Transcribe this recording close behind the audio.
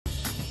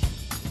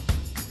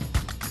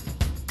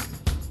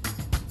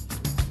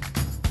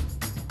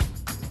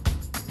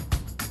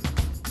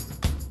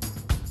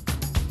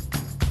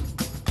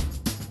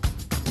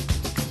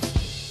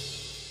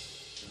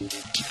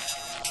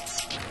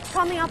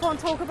Coming up on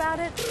Talk About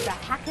It, the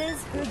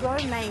hackers who go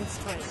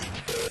mainstream.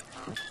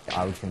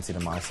 I would consider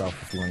myself,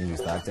 if you want to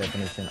use that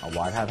definition, a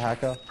white hat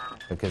hacker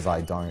because I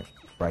don't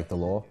break the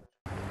law.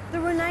 The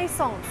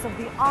renaissance of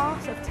the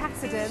art of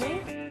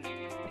taxidermy.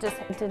 Just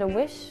did a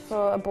wish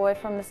for a boy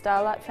from the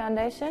Starlight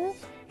Foundation.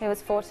 He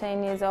was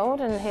 14 years old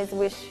and his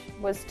wish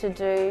was to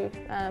do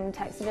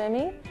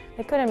taxidermy.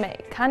 They could have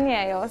made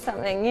Kanye or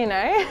something, you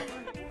know.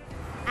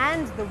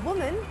 And the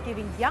woman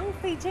giving young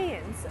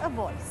Fijians a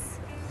voice.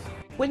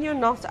 When you're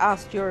not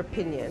asked your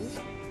opinion,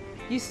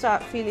 you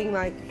start feeling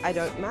like I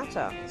don't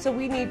matter. So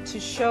we need to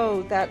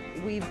show that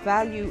we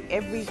value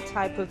every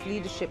type of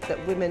leadership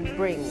that women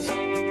bring.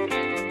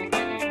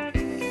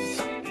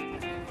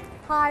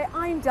 Hi,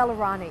 I'm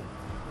Delarani.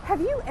 Have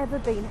you ever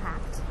been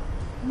hacked?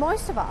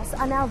 Most of us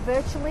are now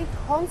virtually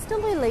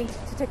constantly linked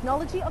to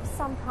technology of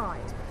some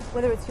kind,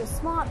 whether it's your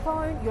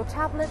smartphone, your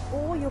tablet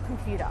or your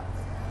computer.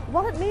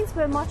 While it means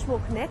we're much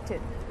more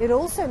connected, it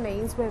also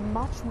means we're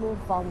much more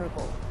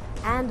vulnerable.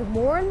 And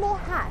more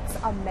hacks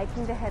are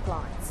making the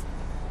headlines.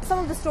 Some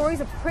of the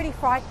stories are pretty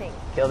frightening.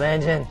 Kill the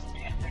engine.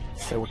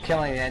 So we're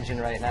killing the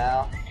engine right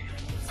now.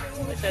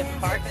 It says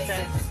park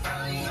says.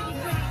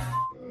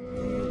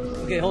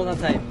 Okay, hold on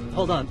tight.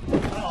 Hold on.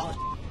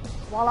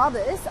 While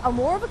others are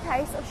more of a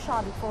case of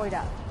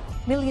schadenfreude.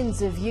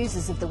 Millions of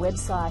users of the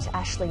website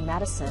Ashley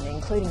Madison,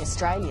 including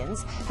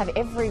Australians, have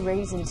every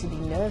reason to be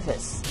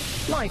nervous.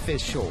 Life is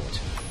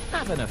short.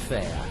 Have an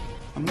affair.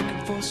 I'm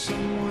looking for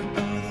someone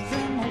other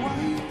than my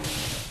wife.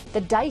 The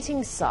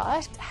dating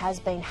site has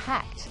been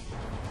hacked.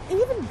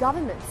 Even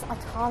governments are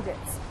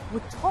targets,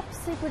 with top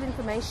secret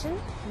information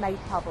made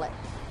public.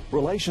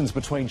 Relations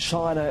between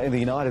China and the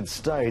United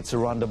States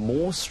are under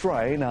more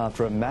strain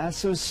after a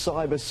massive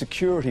cyber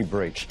security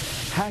breach.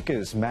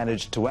 Hackers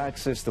managed to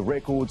access the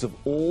records of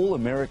all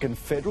American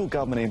federal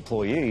government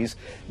employees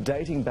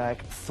dating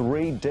back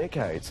 3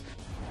 decades.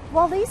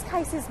 While these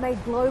cases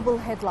made global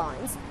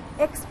headlines,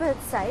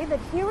 experts say that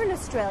here in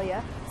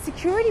Australia,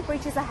 security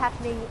breaches are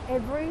happening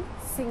every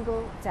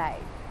single day.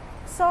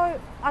 So,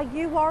 are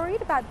you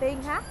worried about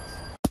being hacked?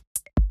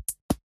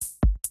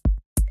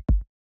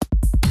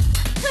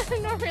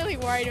 I'm not really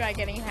worried about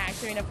getting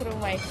hacked. I mean, I put all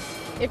my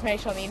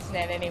information on the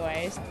internet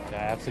anyways.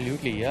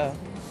 Absolutely, yeah.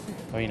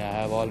 I mean, I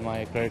have all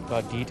my credit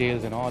card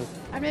details and all.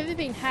 I've never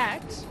been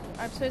hacked.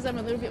 I suppose I'm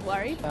a little bit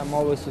worried. I'm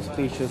always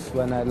suspicious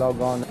when I log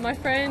on. My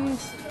friend,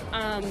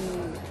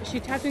 she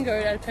tapped and go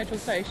at a petrol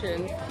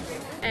station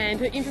and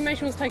her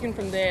information was taken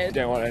from there. You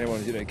don't want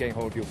anyone, getting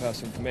hold of your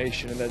personal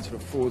information and then sort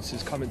of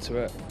fraudsters come into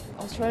it.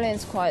 Australia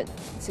is quite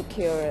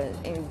secure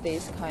in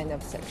this kind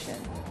of section,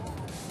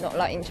 not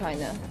like in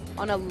China.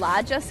 On a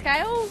larger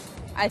scale,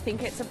 I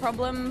think it's a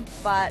problem,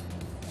 but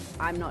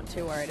I'm not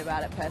too worried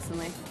about it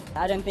personally.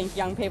 I don't think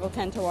young people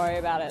tend to worry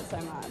about it so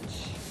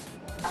much.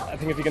 I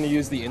think if you're going to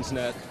use the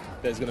internet,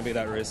 there's going to be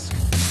that risk.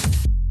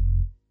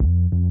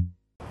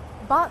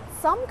 But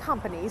some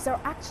companies are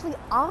actually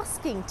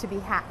asking to be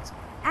hacked,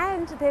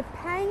 and they're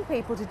paying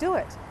people to do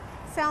it.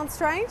 Sounds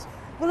strange?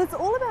 Well, it's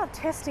all about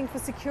testing for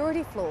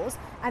security flaws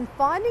and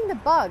finding the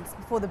bugs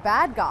before the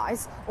bad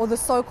guys, or the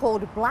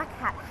so-called black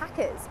hat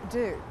hackers,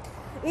 do.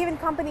 Even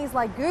companies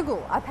like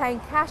Google are paying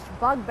cash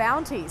bug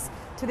bounties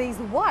to these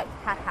white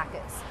hat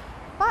hackers.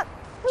 But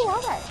who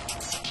are they?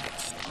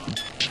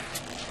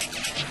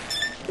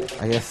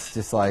 I guess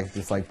just like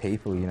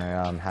people,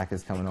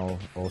 hackers come in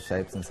all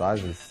shapes and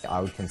sizes.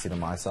 I would consider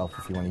myself,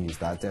 if you want to use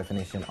that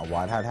definition, a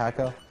white hat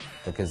hacker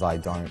because I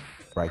don't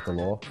break the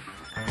law.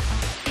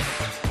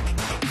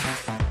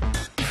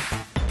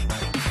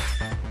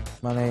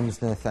 My name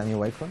is Nathaniel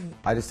Wakeland.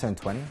 I just turned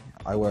 20.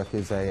 I work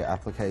as an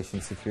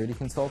application security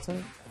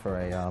consultant for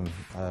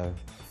a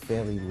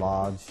fairly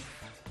large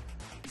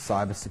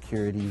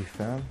cybersecurity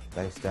firm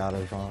based out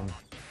of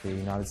the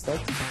United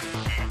States.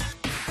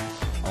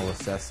 I'll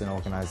assess an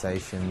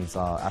organization's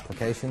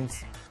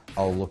applications.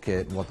 I'll look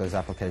at what those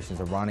applications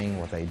are running,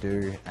 what they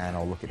do, and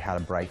I'll look at how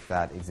to break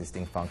that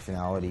existing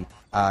functionality.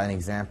 An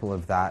example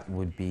of that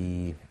would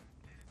be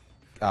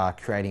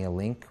creating a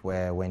link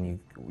where when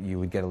you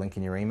would get a link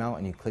in your email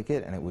and you click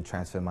it and it would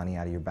transfer money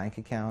out of your bank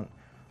account,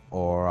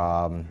 or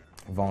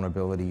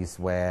vulnerabilities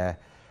where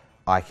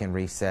I can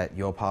reset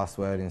your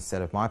password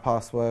instead of my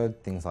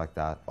password, things like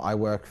that. I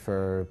work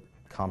for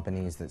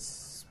companies that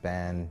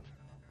span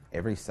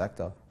every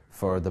sector.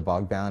 For the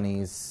bug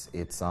bounties,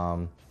 it's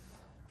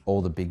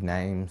all the big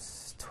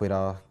names: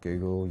 Twitter,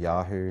 Google,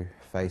 Yahoo,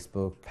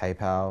 Facebook,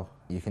 PayPal.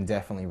 You can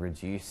definitely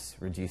reduce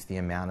the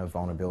amount of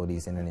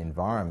vulnerabilities in an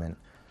environment,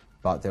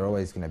 but they're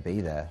always going to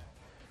be there.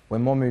 We're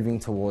more moving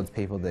towards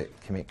people that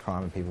commit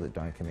crime and people that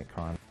don't commit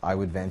crime. I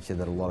would venture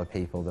that a lot of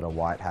people that are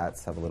white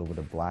hats have a little bit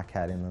of black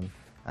hat in them,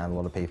 and a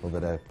lot of people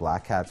that are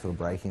black hats who are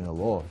breaking the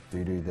law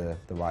do the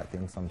right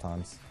thing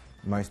sometimes.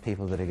 Most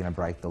people that are going to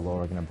break the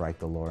law are going to break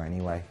the law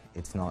anyway.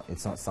 It's not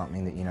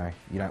something that,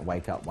 you don't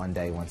wake up one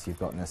day once you've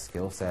gotten a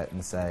skill set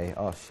and say,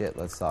 oh shit,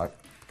 let's start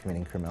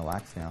committing criminal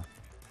acts now.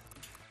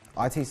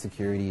 IT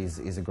security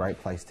is a great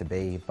place to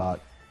be,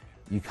 but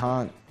you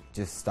can't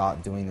just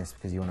start doing this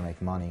because you want to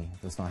make money.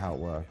 That's not how it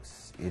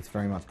works. It's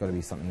very much got to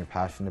be something you're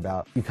passionate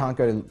about. You can't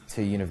go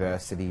to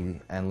university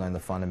and learn the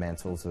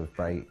fundamentals of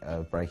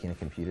breaking into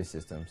computer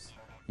systems.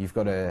 You've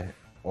got to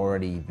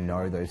already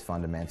know those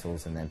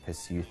fundamentals and then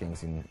pursue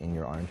things in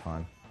your own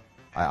time.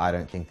 I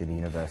don't think that a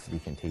university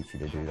can teach you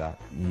to do that.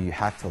 You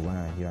hack to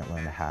learn, you don't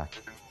learn to hack.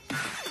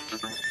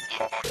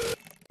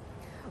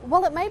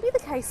 While it may be the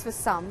case for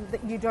some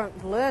that you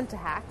don't learn to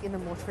hack in the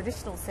more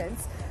traditional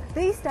sense,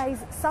 these days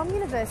some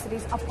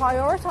universities are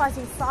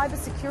prioritising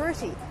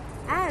cybersecurity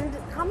and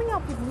coming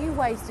up with new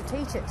ways to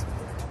teach it.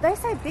 They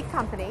say big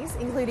companies,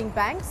 including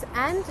banks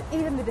and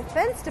even the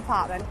Defence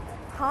Department,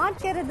 can't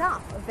get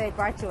enough of their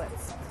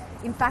graduates.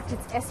 In fact,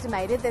 it's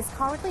estimated there's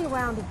currently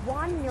around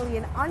 1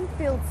 million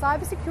unfilled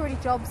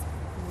cybersecurity jobs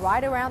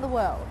right around the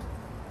world.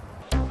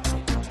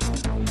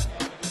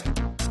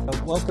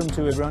 Welcome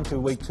to everyone to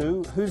week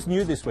 2. Who's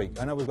new this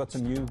week? I know we've got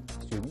some new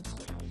students.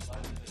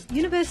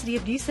 University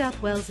of New South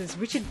Wales's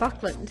Richard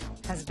Buckland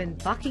has been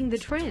bucking the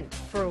trend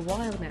for a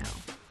while now.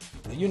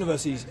 The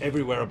universities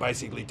everywhere are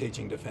basically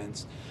teaching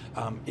defence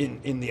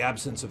in the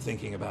absence of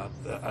thinking about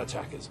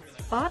attackers.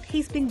 But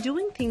he's been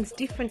doing things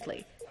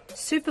differently,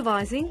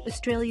 supervising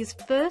Australia's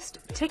first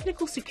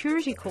technical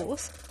security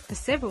course for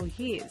several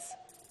years.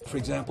 For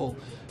example,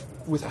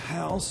 with a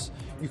house,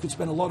 you could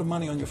spend a lot of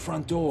money on your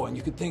front door and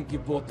you could think you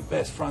bought the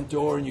best front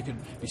door and you could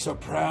be so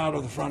proud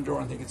of the front door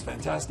and think it's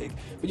fantastic,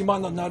 but you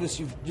might not notice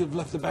you've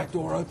left the back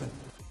door open.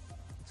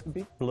 It's a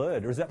bit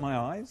blurred, or is that my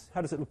eyes? How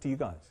does it look to you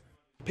guys?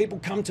 People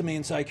come to me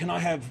and say, can I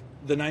have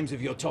the names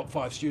of your top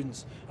 5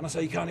 students? And I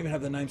say, you can't even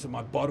have the names of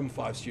my bottom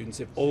 5 students.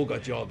 They've all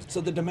got jobs. So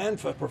the demand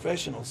for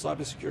professionals,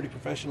 cybersecurity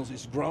professionals,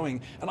 is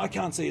growing, and I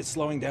can't see it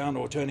slowing down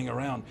or turning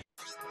around.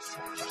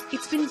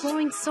 It's been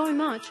growing so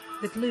much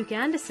that Luke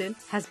Anderson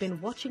has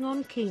been watching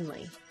on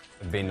keenly.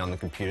 I've been on the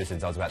computer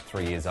since I was about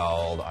 3 years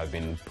old. I've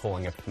been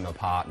pulling them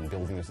apart and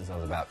building them since I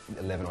was about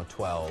 11 or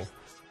 12.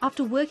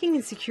 After working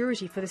in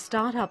security for the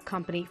startup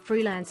company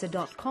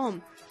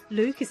freelancer.com,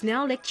 Luke is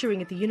now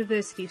lecturing at the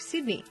University of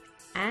Sydney,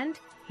 and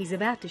he's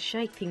about to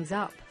shake things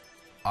up.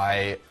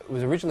 I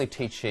was originally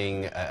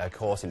teaching a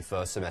course in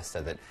first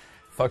semester that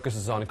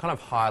focuses on kind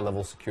of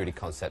high-level security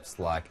concepts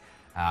like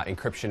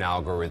encryption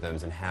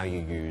algorithms and how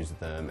you use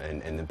them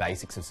and the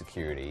basics of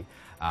security.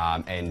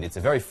 And it's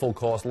a very full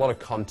course, a lot of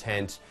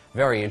content,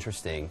 very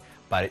interesting,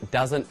 but it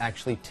doesn't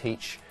actually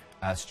teach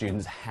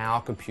students how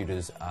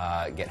computers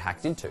get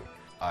hacked into.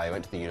 I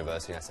went to the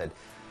university and I said,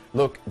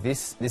 look,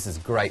 this is a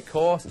great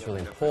course, it's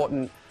really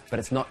important, but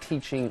it's not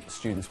teaching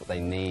students what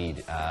they need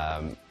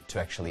to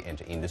actually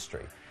enter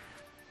industry.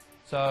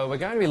 So we're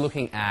going to be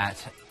looking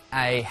at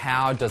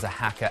how does a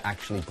hacker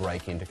actually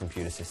break into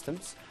computer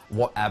systems?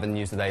 What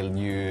avenues do they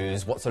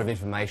use? What sort of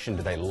information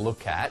do they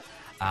look at?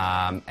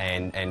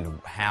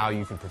 And how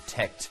you can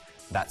protect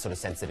that sort of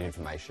sensitive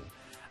information.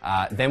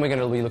 Then we're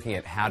going to be looking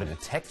at how to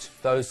detect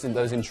those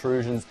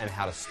intrusions and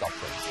how to stop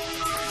them.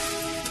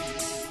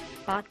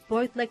 But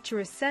both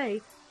lecturers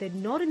say they're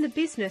not in the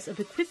business of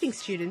equipping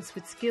students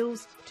with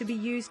skills to be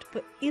used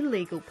for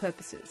illegal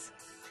purposes.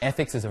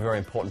 Ethics is a very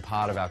important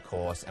part of our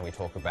course, and we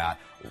talk about,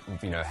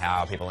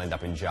 how people end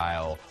up in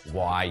jail,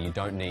 why you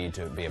don't need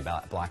to be a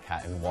black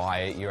hat, and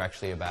why you're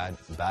actually a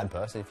bad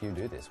person if you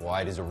do this,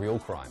 why it is a real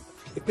crime.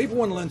 If people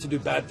want to learn to do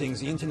bad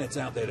things, the internet's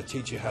out there to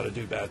teach you how to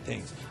do bad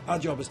things. Our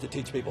job is to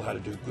teach people how to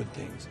do good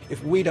things.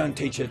 If we don't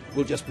teach it,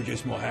 we'll just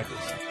produce more hackers.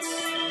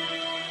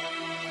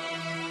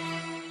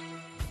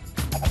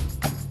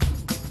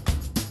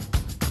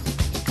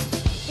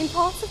 In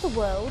parts of the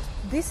world,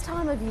 this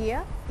time of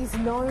year is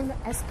known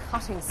as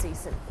cutting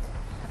season,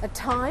 a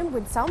time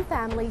when some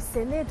families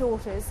send their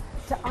daughters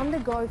to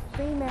undergo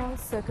female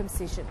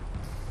circumcision.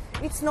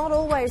 It's not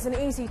always an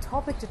easy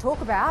topic to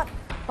talk about,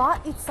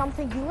 but it's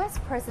something US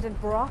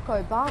President Barack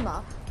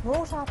Obama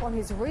brought up on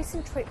his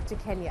recent trip to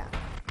Kenya.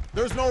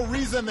 There's no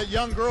reason that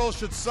young girls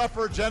should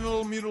suffer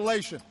genital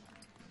mutilation.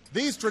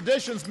 These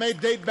traditions may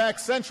date back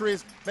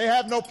centuries. They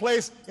have no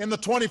place in the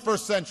 21st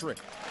century.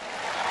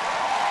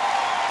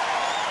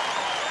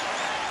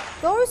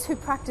 Those who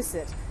practice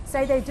it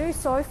say they do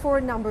so for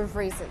a number of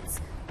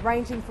reasons,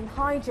 ranging from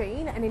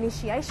hygiene and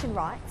initiation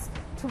rites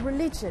to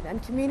religion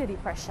and community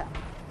pressure.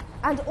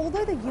 And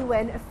although the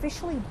UN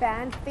officially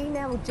banned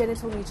female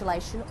genital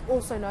mutilation,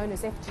 also known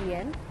as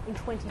FGM, in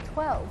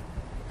 2012,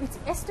 it's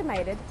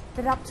estimated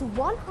that up to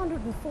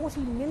 140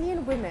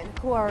 million women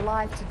who are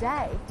alive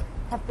today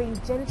have been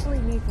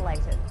genitally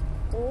mutilated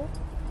or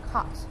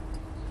cut.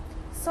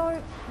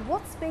 So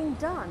what's being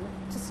done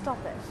to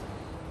stop it?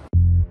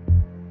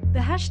 The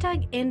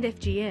hashtag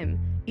EndFGM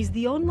is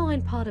the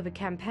online part of a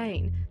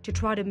campaign to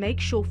try to make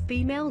sure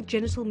female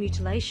genital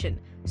mutilation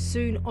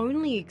soon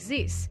only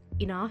exists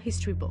in our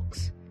history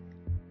books.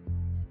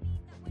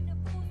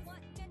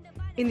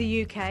 In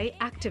the UK,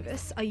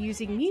 activists are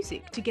using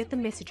music to get the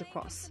message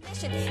across.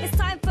 It's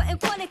time for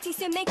equality,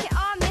 so make it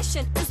our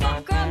mission. To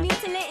stop girl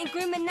mutilating,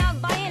 grooming and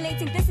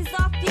violating. This is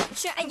our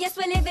future, and yes,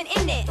 we're living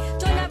in it.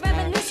 Join our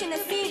revolution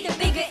and see the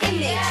bigger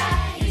image.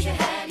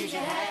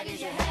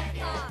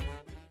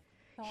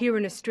 Here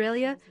in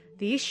Australia,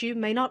 The issue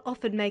may not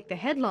often make the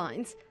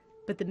headlines,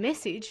 but the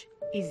message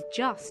is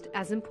just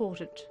as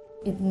important.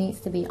 It needs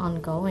to be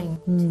ongoing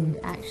to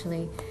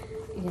actually,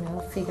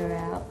 figure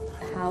out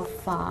how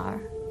far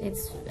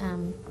it's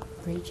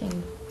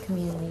reaching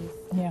communities.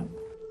 Yeah.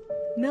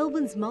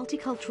 Melbourne's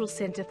Multicultural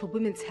Centre for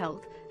Women's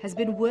Health has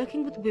been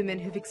working with women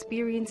who've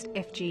experienced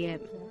FGM.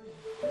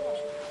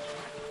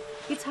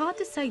 It's hard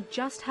to say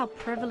just how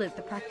prevalent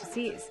the practice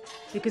is,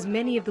 because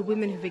many of the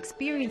women who've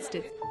experienced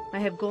it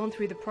may have gone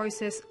through the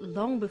process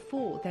long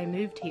before they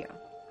moved here.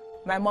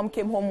 My mom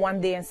came home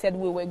one day and said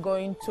we were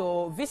going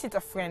to visit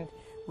a friend.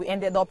 We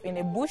ended up in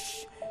a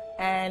bush,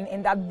 and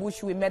in that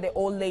bush we met an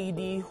old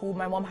lady who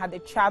my mom had a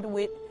chat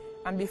with,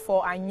 and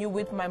before I knew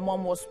it, my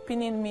mom was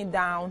pinning me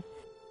down.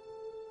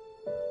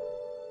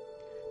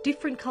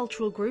 Different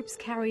cultural groups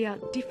carry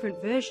out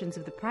different versions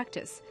of the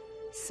practice,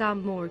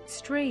 some more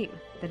extreme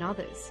than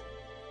others.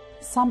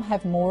 Some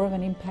have more of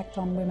an impact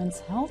on women's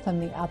health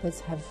and the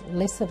others have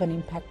less of an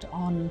impact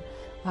on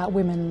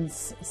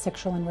women's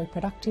sexual and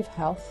reproductive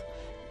health,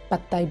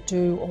 but they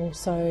do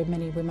also,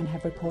 many women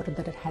have reported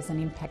that it has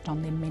an impact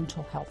on their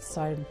mental health,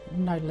 so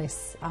no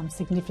less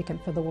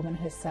significant for the woman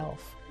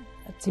herself.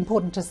 It's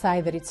important to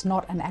say that it's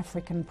not an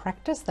African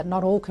practice, that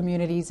not all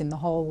communities in the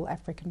whole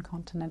African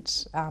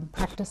continent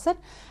practice it,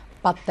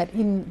 but that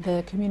in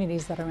the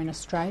communities that are in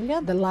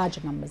Australia, the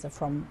larger numbers are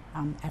from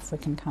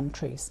African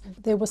countries.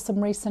 There was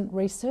some recent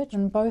research,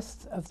 and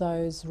both of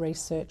those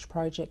research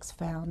projects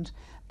found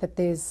that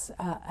there's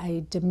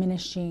a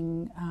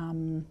diminishing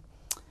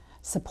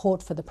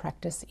support for the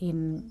practice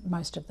in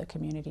most of the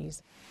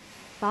communities.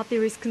 But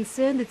there is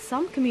concern that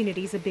some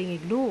communities are being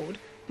ignored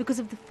because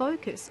of the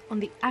focus on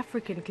the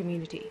African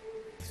community.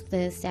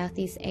 The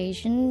Southeast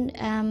Asian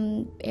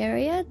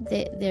area,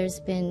 there's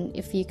been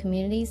a few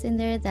communities in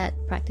there that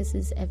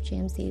practices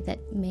FGMC that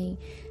may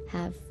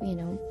have,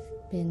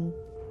 been,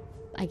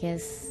 I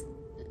guess,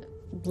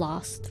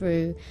 lost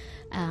through,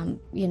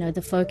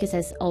 the focus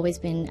has always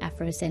been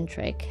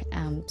Afrocentric.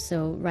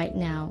 So right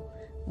now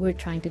we're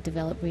trying to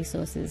develop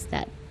resources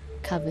that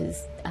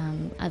covers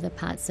other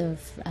parts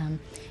of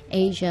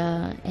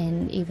Asia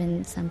and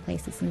even some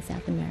places in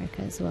South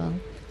America as well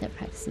that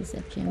practices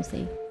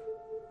FGMC.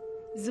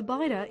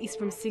 Zubaida is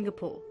from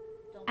Singapore,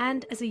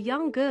 and as a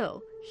young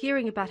girl,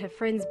 hearing about her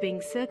friends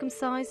being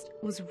circumcised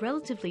was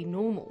relatively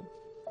normal.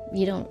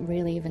 You don't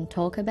really even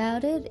talk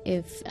about it.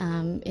 If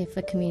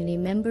a community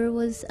member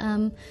was,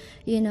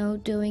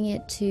 doing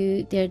it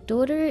to their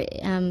daughter,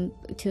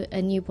 to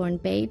a newborn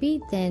baby,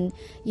 then,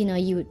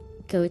 you would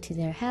go to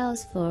their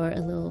house for a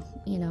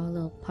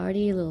little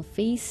party, a little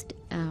feast.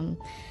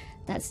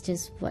 That's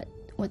just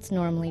what's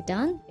normally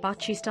done.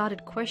 But she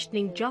started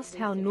questioning just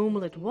how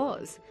normal it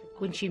was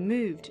when she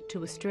moved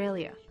to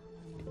Australia.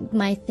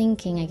 My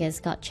thinking, I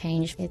guess, got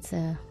changed. It's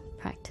a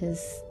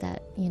practice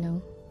that,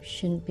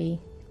 shouldn't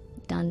be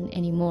done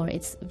anymore.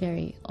 It's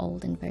very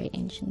old and very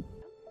ancient.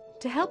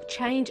 To help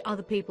change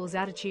other people's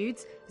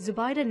attitudes,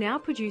 Zubaida now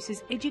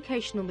produces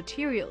educational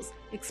materials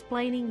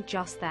explaining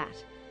just that,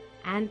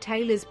 and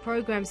tailors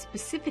programs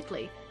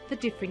specifically for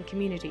different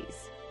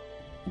communities.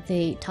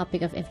 The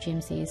topic of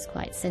FGMC is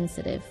quite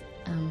sensitive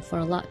for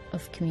a lot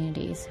of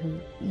communities who,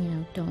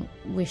 don't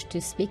wish to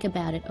speak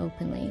about it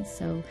openly.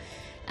 So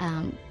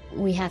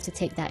we have to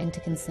take that into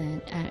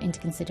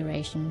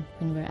consideration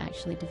when we're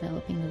actually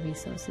developing the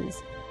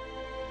resources.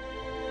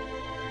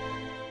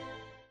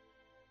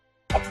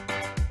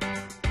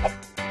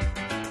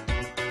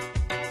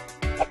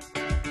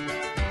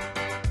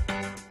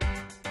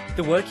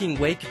 The working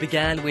week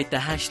began with the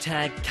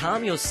hashtag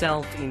Calm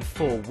Yourself in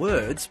 4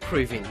 words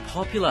proving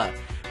popular,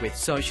 with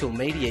social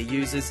media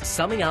users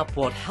summing up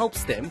what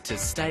helps them to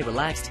stay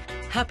relaxed,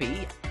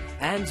 happy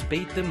and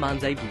beat the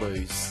Monday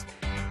blues.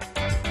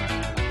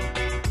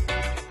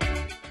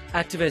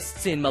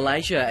 Activists in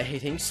Malaysia are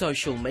hitting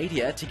social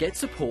media to get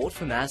support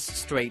for mass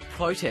street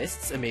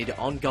protests amid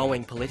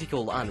ongoing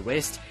political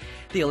unrest.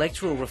 The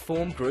electoral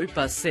reform group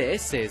Basir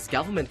says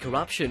government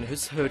corruption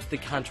has hurt the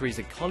country's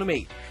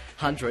economy.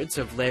 Hundreds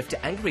have left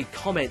angry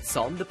comments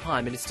on the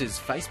Prime Minister's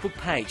Facebook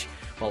page,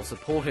 while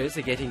supporters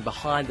are getting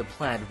behind the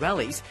planned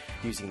rallies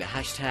using the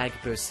hashtag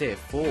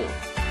Basir4.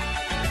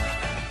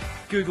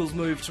 Google's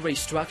move to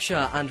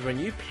restructure under a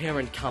new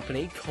parent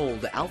company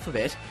called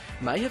Alphabet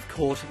may have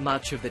caught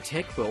much of the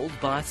tech world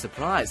by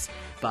surprise,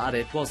 but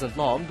it wasn't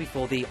long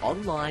before the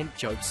online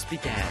jokes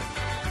began.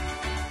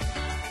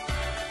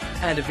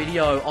 And a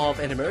video of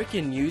an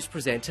American news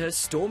presenter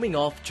storming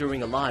off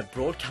during a live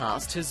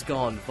broadcast has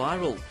gone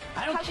viral.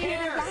 I don't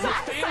care. It's a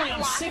family.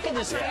 I'm sick of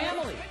this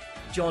family.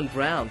 John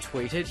Brown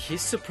tweeted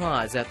his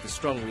surprise at the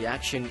strong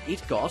reaction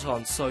it got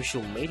on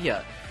social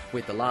media,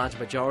 with the large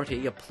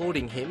majority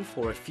applauding him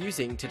for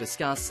refusing to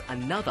discuss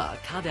another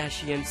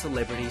Kardashian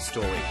celebrity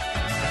story.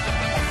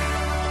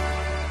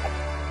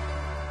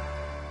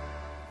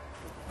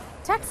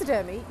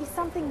 Taxidermy is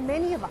something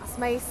many of us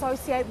may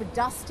associate with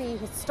dusty,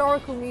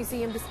 historical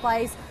museum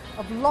displays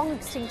of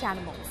long-extinct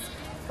animals.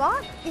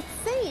 But it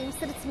seems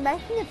that it's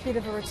making a bit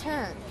of a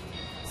return.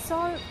 So,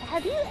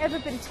 have you ever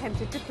been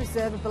tempted to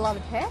preserve a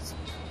beloved pet?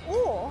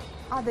 Or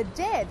are the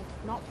dead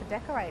not for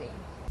decorating?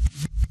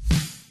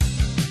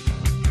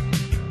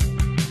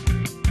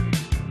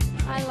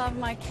 I love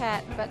my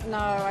cat, but no,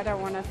 I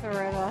don't want her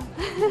forever.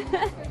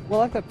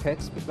 Well, I've got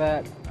pets,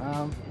 but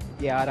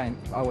yeah,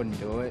 I wouldn't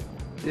do it.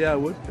 Yeah, I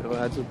would if I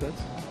had some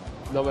pets.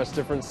 Not much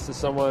difference to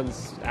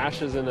someone's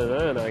ashes in an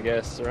urn, I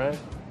guess, right?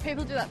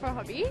 People do that for a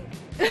hobby.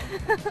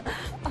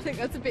 I think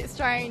that's a bit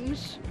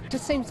strange.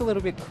 Just seems a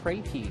little bit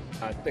creepy.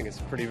 I think it's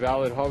a pretty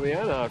valid hobby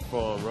and art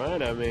form,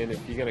 right? I mean,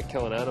 if you're going to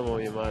kill an animal,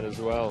 you might as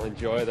well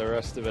enjoy the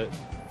rest of it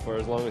for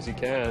as long as you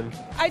can.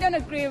 I don't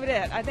agree with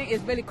it. I think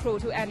it's really cruel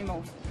to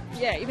animals.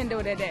 Yeah, even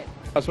though they're dead.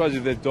 I suppose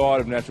if they've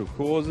died of natural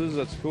causes,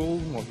 that's cool.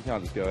 Well, you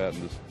can't just go out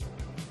and just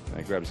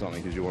grab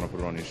something because you want to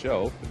put it on your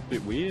shelf. It's a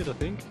bit weird, I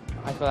think.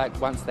 I feel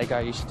like once they go,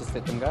 you should just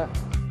let them go.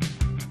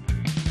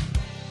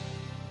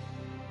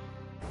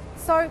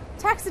 So,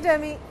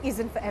 taxidermy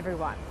isn't for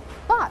everyone.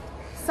 But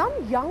some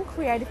young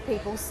creative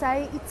people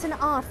say it's an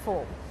art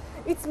form.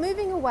 It's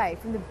moving away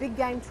from the big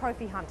game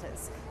trophy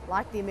hunters,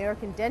 like the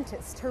American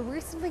dentist who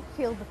recently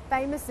killed the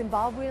famous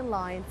Zimbabwean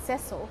lion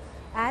Cecil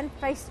and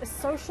faced a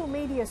social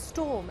media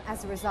storm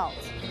as a result.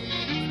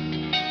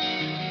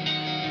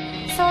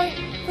 So,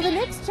 for the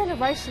next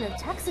generation of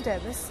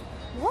taxidermists,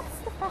 what's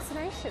the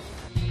fascination?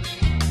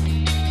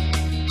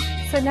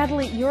 So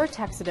Natalie, you're a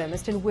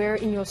taxidermist and we're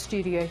in your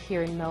studio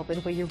here in Melbourne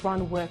where you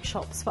run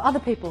workshops for other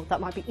people that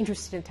might be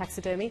interested in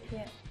taxidermy.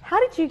 Yeah. How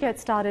did you get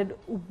started?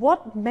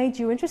 What made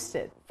you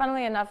interested?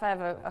 Funnily enough, I have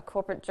a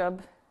corporate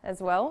job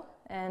as well,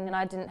 and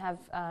I didn't have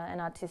an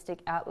artistic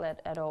outlet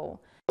at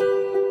all.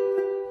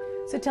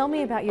 So tell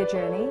me about your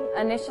journey.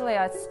 Initially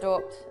I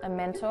stalked a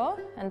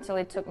mentor until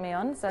he took me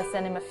on, so I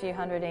sent him a few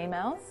hundred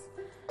emails.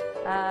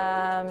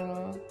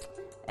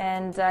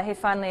 And he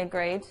finally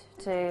agreed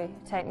to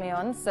take me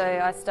on, so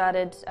I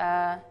started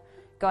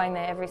going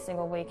there every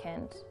single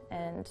weekend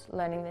and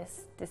learning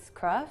this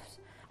craft.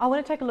 I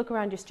want to take a look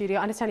around your studio.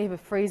 I understand you have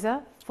a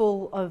freezer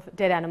full of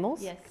dead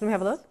animals. Yes. Can we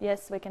have a look?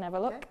 Yes, we can have a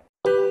look. Okay.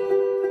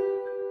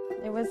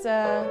 It was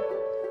a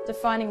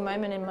defining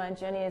moment in my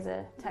journey as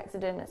a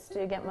taxidermist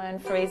to get my own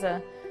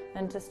freezer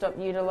and to stop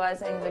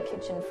utilising the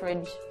kitchen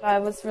fridge. I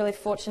was really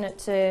fortunate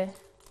to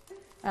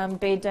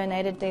be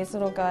donated these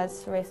little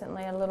guys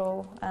recently.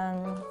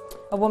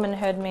 A woman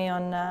heard me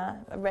on a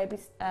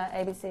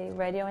ABC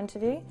radio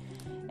interview,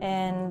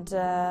 and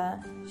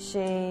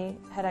she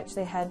had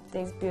actually had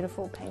these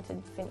beautiful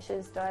painted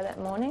finches die that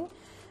morning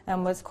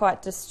and was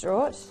quite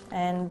distraught,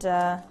 and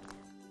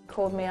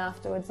called me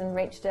afterwards and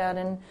reached out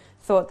and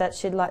thought that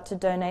she'd like to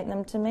donate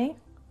them to me.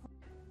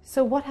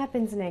 So what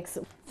happens next?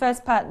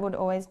 First part would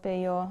always be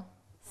your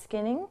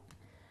skinning.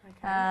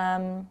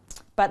 Okay.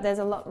 But there's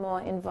a lot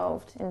more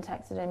involved in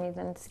taxidermy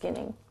than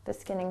skinning. The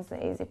skinning's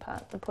the easy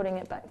part. The putting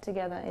it back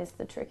together is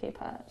the tricky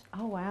part.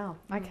 Oh wow.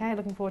 Okay,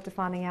 looking forward to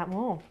finding out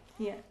more.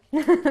 Yeah.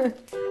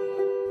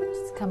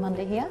 Just come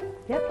under here.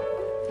 Yep.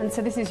 And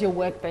so this is your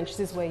workbench.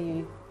 This is where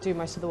you do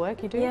most of the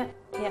work you do? Yeah.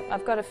 Yep.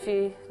 I've got a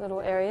few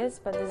little areas,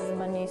 but this is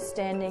my new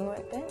standing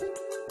workbench.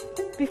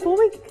 Before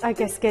we, I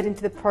guess, get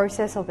into the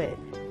process of it,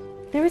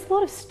 there is a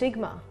lot of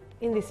stigma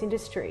in this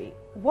industry.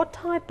 What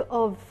type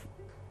of...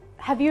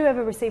 Have you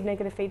ever received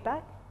negative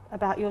feedback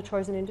about your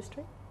chosen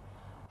industry?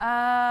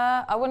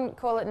 I wouldn't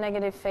call it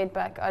negative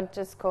feedback. I'd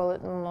just call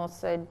it more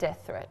so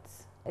death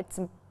threats. It's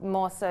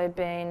more so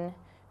been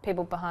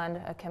people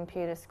behind a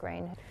computer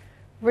screen.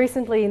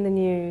 Recently in the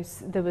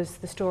news, there was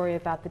the story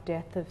about the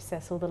death of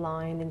Cecil the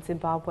lion in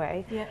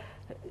Zimbabwe. Yeah.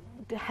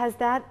 Has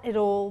that at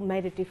all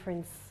made a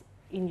difference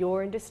in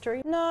your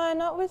industry? No,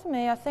 not with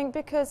me. I think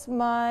because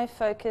my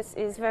focus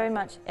is very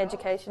much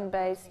education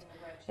based.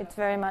 It's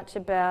very much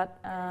about,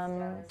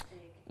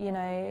 you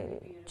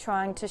know,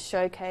 trying to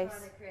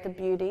showcase the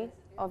beauty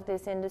of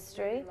this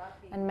industry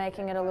and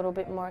making it a little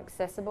bit more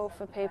accessible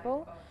for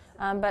people.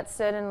 But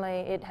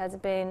certainly it has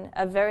been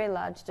a very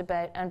large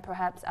debate, and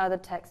perhaps other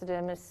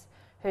taxidermists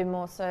who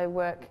more so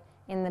work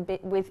in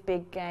with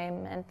big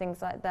game and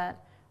things like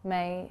that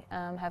may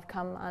have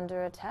come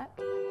under attack.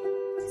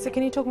 So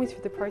can you talk me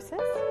through the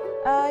process?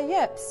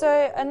 Yeah,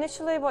 so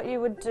initially what you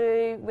would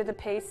do with a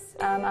piece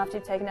after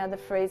you've taken it out of the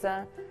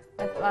freezer,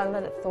 I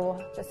let it thaw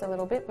just a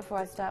little bit before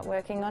I start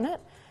working on it,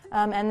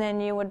 and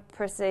then you would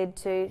proceed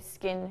to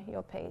skin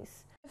your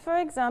piece. For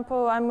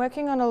example, I'm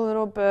working on a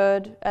little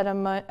bird at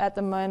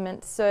the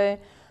moment, so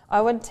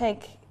I would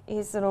take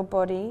his little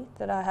body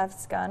that I have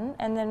skun,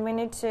 and then we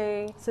need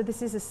to... So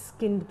this is a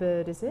skinned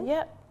bird, is it?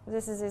 Yep,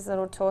 this is his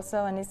little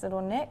torso and his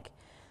little neck.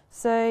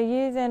 So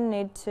you then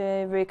need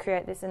to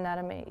recreate this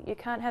anatomy. You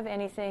can't have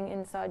anything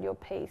inside your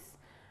piece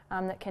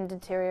that can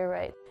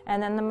deteriorate.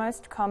 And then the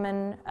most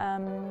common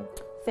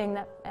thing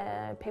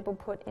that people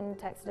put in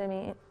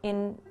taxidermy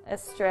in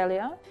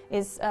Australia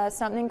is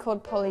something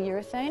called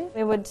polyurethane.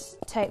 We would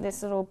take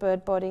this little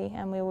bird body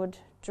and we would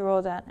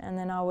draw that, and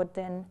then I would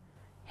then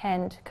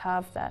hand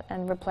carve that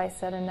and replace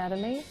that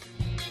anatomy.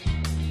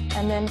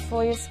 And then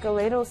for your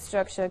skeletal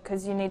structure,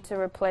 because you need to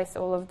replace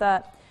all of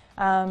that,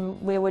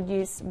 we would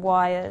use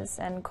wires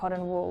and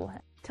cotton wool.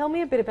 Tell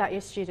me a bit about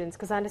your students,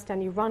 because I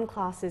understand you run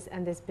classes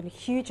and there's been a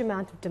huge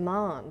amount of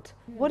demand.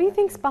 What do you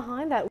think's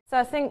behind that? So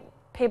I think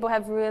people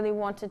have really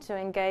wanted to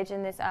engage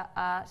in this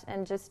art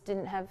and just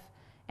didn't have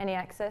any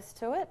access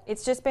to it.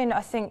 It's just been,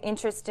 I think,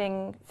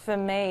 interesting for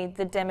me,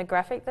 the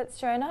demographic that's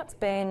shown up. It's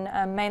been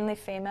mainly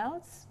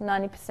females,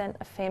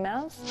 90% are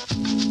females.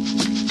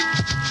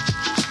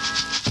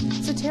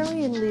 So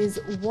Terry and Liz,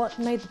 what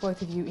made the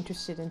both of you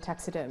interested in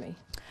taxidermy?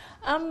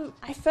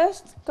 I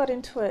first got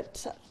into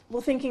it,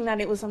 thinking that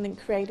it was something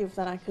creative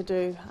that I could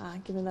do,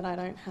 given that I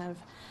don't have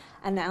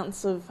an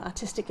ounce of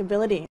artistic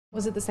ability.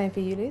 Was it the same for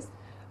you, Liz?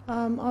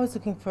 I was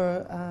looking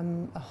for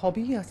a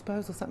hobby, I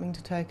suppose, or something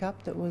to take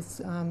up that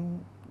was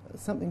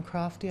something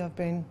crafty. I've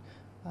been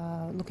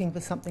looking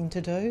for something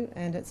to do,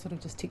 and it sort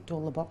of just ticked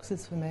all the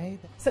boxes for me.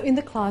 So in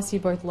the class you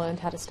both learned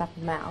how to stuff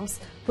a mouse,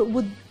 but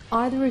would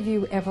either of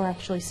you ever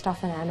actually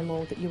stuff an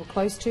animal that you were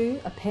close to,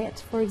 a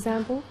pet, for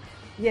example?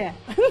 Yeah.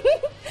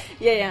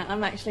 yeah,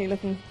 I'm actually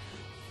looking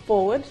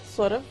forward,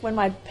 sort of, when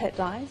my pet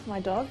dies, my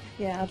dog.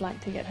 Yeah, I'd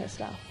like to get her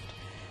stuffed.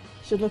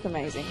 Should look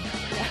amazing.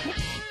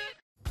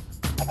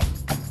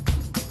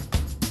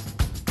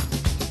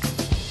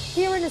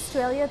 Here in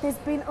Australia, there's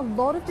been a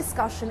lot of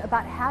discussion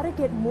about how to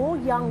get more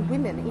young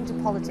women into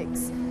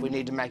politics. We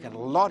need to make it a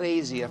lot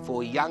easier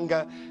for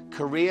younger,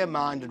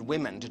 career-minded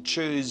women to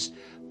choose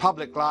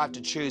public life,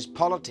 to choose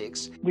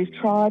politics. We've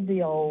tried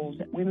the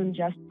old women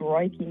just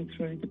breaking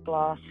through the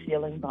glass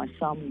ceiling by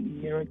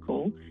some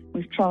miracle.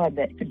 We've tried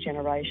that for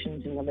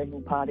generations in the Liberal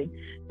Party.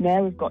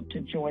 Now we've got to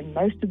join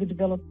most of the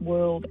developed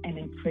world and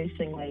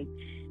increasingly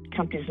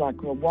countries like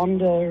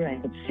Rwanda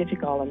and the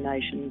Pacific Island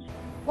nations.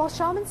 While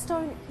Sharman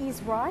Stone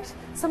is right,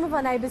 some of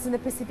our neighbours in the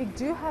Pacific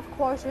do have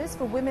quotas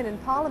for women in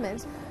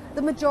Parliament.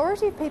 The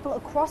majority of people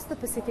across the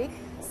Pacific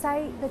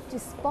say that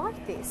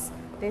despite this,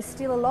 there's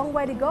still a long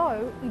way to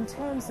go in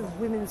terms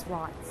of women's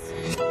rights.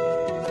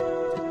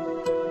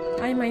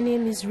 Hi, my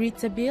name is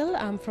Rita Bill.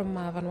 I'm from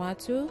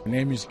Vanuatu. My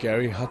name is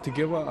Gary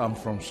Hatigewa. I'm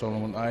from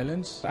Solomon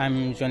Islands.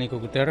 I'm Johnny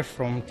Guterres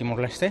from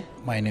Timor-Leste.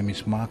 My name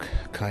is Mark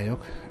Kayok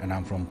and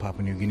I'm from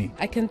Papua New Guinea.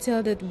 I can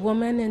tell that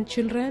women and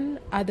children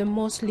are the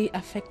mostly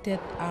affected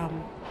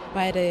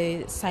by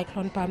the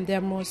cyclone Pam.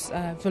 They're most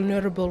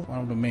vulnerable. One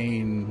of the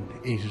main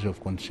issues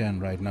of concern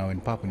right now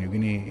in Papua New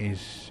Guinea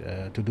is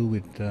to do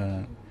with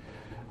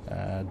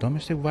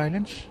domestic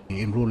violence.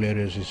 In rural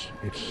areas,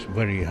 it's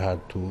very hard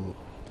to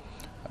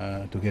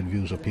get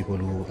views of people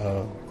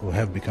who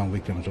have become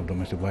victims of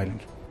domestic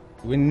violence.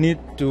 We need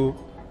to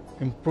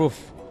improve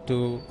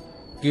to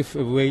give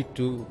a way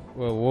to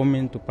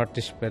women to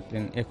participate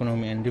in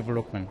economy and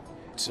development.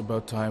 It's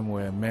about time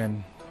where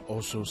men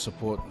also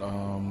support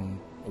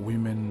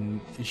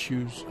women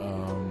issues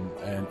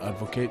and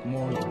advocate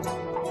more.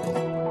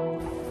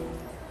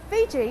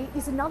 Fiji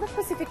is another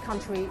Pacific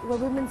country where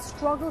women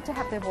struggle to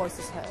have their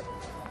voices heard.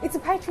 It's a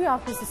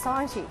patriarchal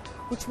society,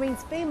 which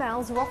means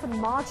females are often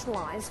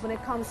marginalised when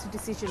it comes to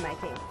decision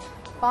making.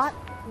 But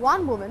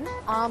one woman,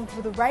 armed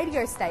with a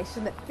radio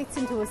station that fits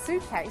into a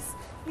suitcase,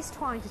 is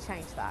trying to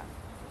change that.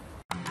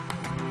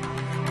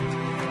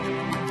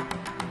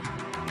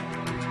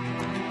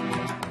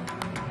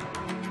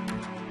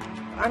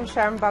 I'm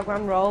Sharon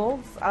Bhagwan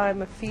Rolls.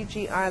 I'm a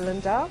Fiji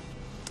Islander,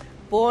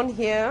 born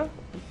here,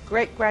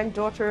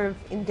 great-granddaughter of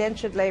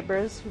indentured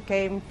labourers who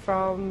came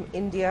from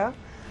India.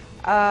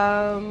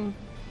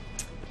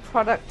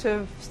 Product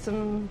of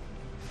some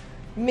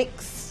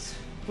mixed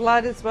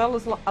blood as well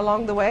as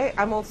along the way.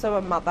 I'm also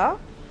a mother,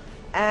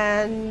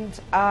 and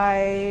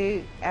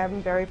I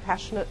am very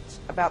passionate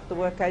about the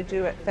work I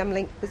do at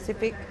Femlink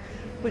Pacific,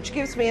 which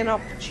gives me an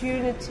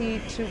opportunity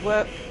to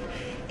work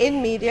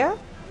in media,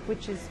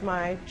 which is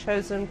my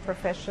chosen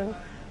profession,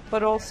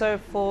 but also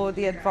for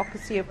the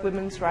advocacy of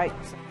women's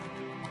rights.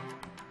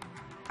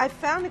 I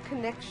found a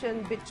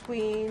connection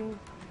between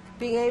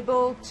being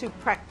able to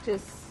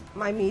practice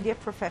my media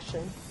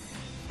profession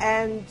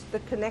and the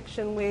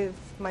connection with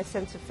my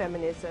sense of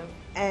feminism,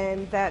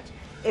 and that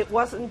it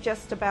wasn't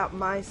just about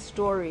my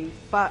story,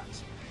 but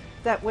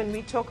that when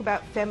we talk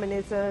about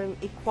feminism,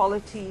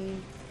 equality,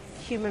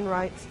 human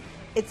rights,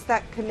 it's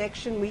that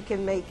connection we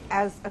can make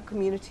as a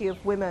community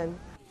of women.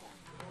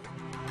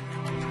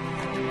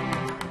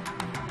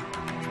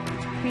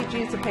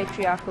 Fiji is a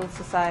patriarchal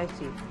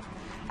society,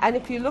 and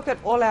if you look at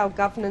all our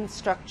governance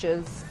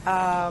structures,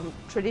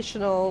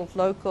 traditional,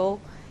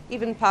 local,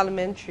 even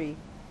parliamentary,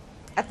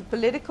 at the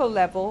political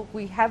level,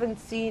 we haven't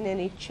seen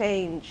any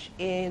change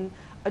in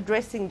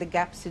addressing the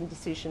gaps in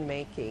decision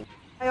making.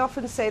 I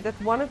often say that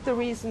one of the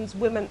reasons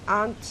women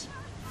aren't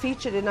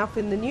featured enough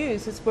in the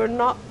news is we're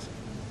not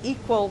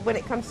equal when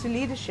it comes to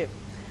leadership,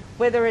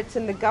 whether it's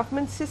in the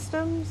government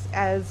systems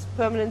as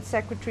permanent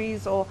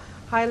secretaries or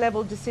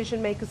high-level decision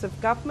makers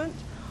of government,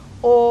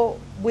 or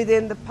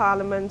within the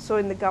parliaments or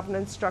in the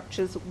governance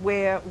structures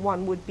where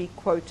one would be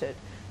quoted.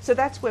 So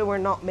that's where we're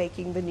not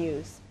making the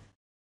news.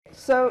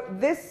 So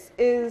this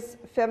is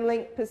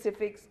Femlink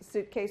Pacific's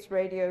suitcase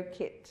radio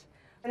kit.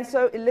 And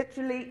so it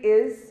literally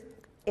is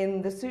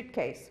in the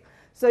suitcase.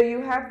 So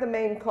you have the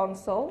main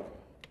console,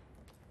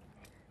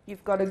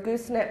 you've got a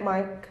gooseneck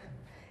mic,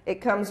 It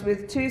comes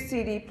with 2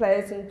 CD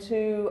players and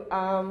 2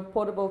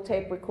 portable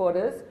tape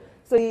recorders.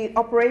 So the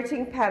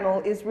operating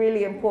panel is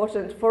really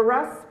important for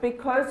us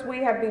because we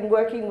have been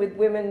working with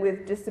women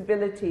with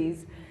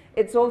disabilities.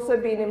 It's also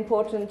been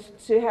important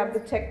to have the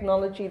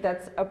technology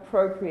that's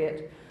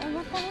appropriate.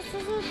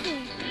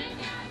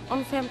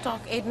 On Fem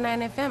Talk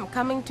 89 FM,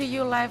 coming to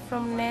you live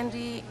from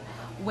Nandi,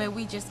 where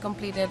we just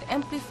completed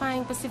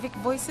Amplifying Pacific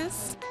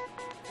Voices.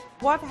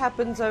 What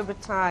happens over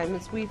time,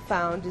 as we've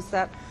found, is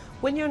that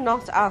when you're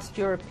not asked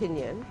your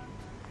opinion,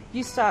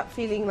 you start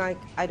feeling like,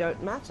 I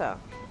don't matter.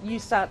 You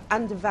start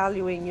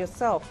undervaluing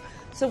yourself.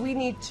 So we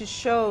need to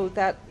show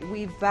that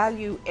we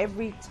value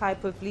every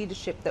type of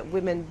leadership that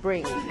women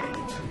bring.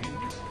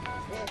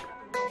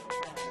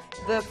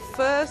 The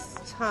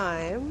first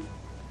time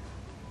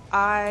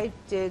I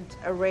did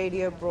a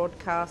radio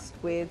broadcast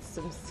with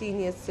some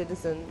senior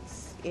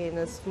citizens in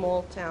a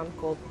small town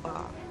called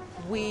Bar.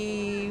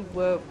 We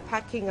were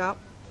packing up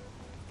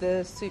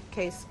the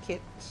suitcase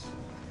kit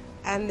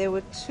and there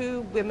were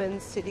 2 women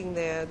sitting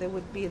there. They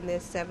would be in their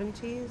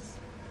 70s.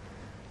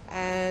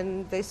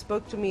 And they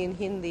spoke to me in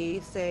Hindi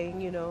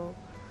saying, you know,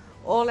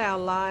 all our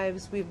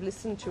lives we've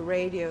listened to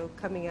radio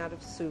coming out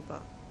of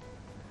Suva.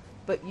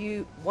 But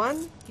you,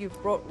 1,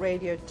 you've brought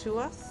radio to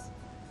us.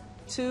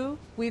 2,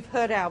 we've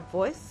heard our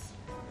voice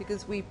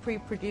because we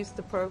pre-produced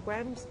the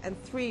programs.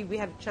 And 3, we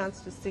had a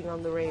chance to sing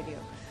on the radio.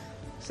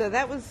 So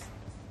that was,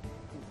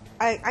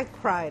 I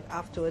cried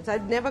afterwards.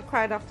 I'd never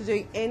cried after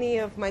doing any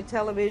of my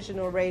television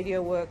or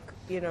radio work,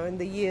 you know, in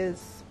the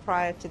years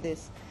prior to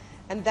this.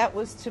 And that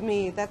was, to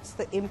me, that's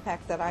the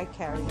impact that I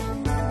carry.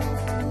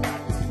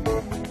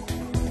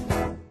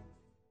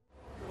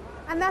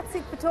 And that's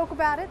it for Talk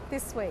About It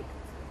this week.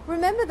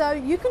 Remember though,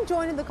 you can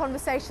join in the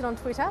conversation on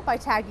Twitter by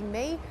tagging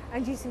me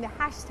and using the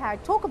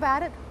hashtag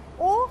 #TalkAboutIt,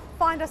 or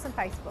find us on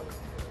Facebook.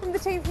 From the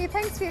team here,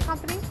 thanks for your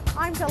company.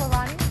 I'm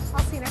Delarani.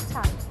 I'll see you next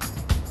time.